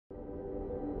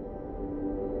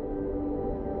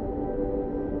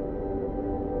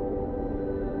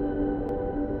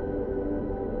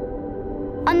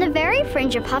On the very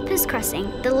fringe of Hoppers Crossing,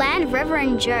 the land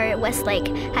Reverend Joe Westlake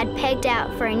had pegged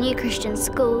out for a new Christian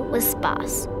school was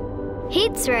sparse.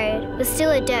 Heath's Road was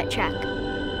still a dirt track.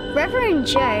 Reverend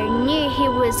Joe knew he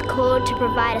was called to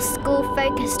provide a school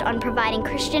focused on providing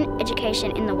Christian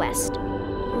education in the West.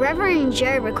 Reverend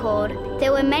Joe recalled,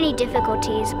 "There were many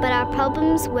difficulties, but our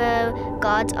problems were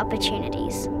God's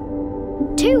opportunities."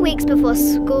 2 weeks before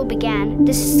school began,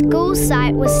 the school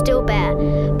site was still bare,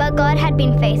 but God had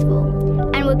been faithful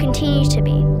and would continue to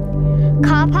be.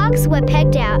 Car parks were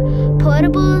pegged out,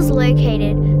 portables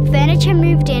located, furniture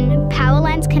moved in, power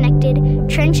lines connected,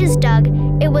 trenches dug.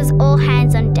 It was all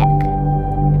hands on deck.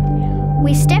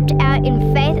 We stepped out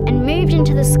in faith and moved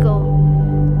into the school.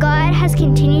 God has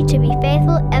continued to be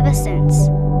faithful ever since.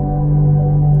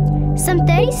 Some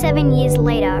 37 years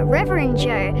later, Reverend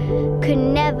Joe could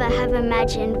never have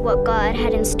imagined what God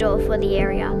had in store for the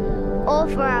area, or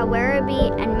for our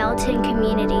Werribee and Melton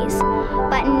communities,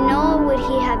 but nor would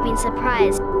he have been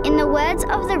surprised. In the words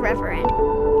of the Reverend,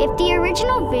 if the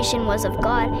original vision was of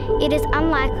God, it is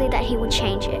unlikely that he would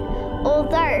change it,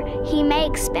 although he may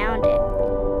expound it.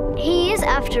 He is,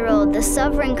 after all, the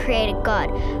sovereign created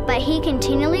God, but he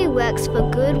continually works for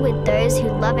good with those who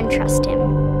love and trust him.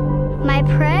 My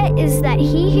prayer is that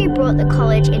he who brought the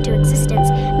college into existence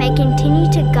may continue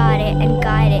to guard it and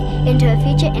guide it into a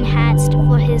future enhanced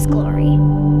for his glory.